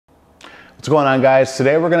What's going on, guys?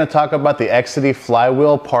 Today we're going to talk about the Exedy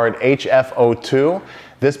Flywheel part HF02.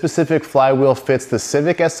 This specific flywheel fits the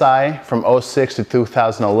Civic Si from 06 to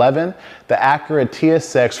 2011, the Acura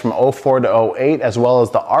TSX from 04 to 08, as well as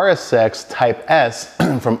the RSX Type-S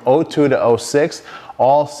from 02 to 06,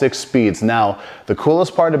 all 6 speeds. Now, the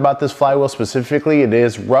coolest part about this flywheel specifically, it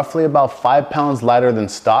is roughly about 5 pounds lighter than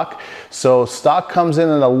stock. So stock comes in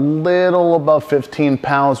at a little above 15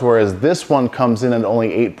 pounds, whereas this one comes in at only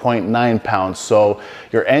 8.9 pounds. So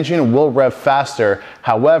your engine will rev faster.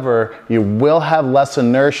 However, you will have less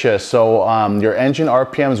inertia. So your engine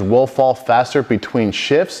RPMs will fall faster between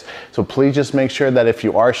shifts. So please just make sure that if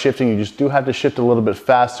you are shifting, you just do have to shift a little bit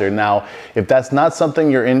faster. Now, if that's not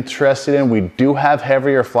something you're interested in, we do have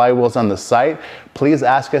heavier flywheels on the site. Please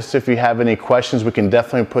ask us if you have any questions. We can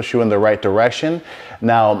definitely push you in the right direction.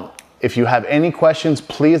 Now, if you have any questions,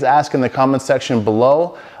 please ask in the comment section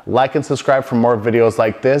below. Like and subscribe for more videos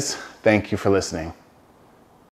like this. Thank you for listening.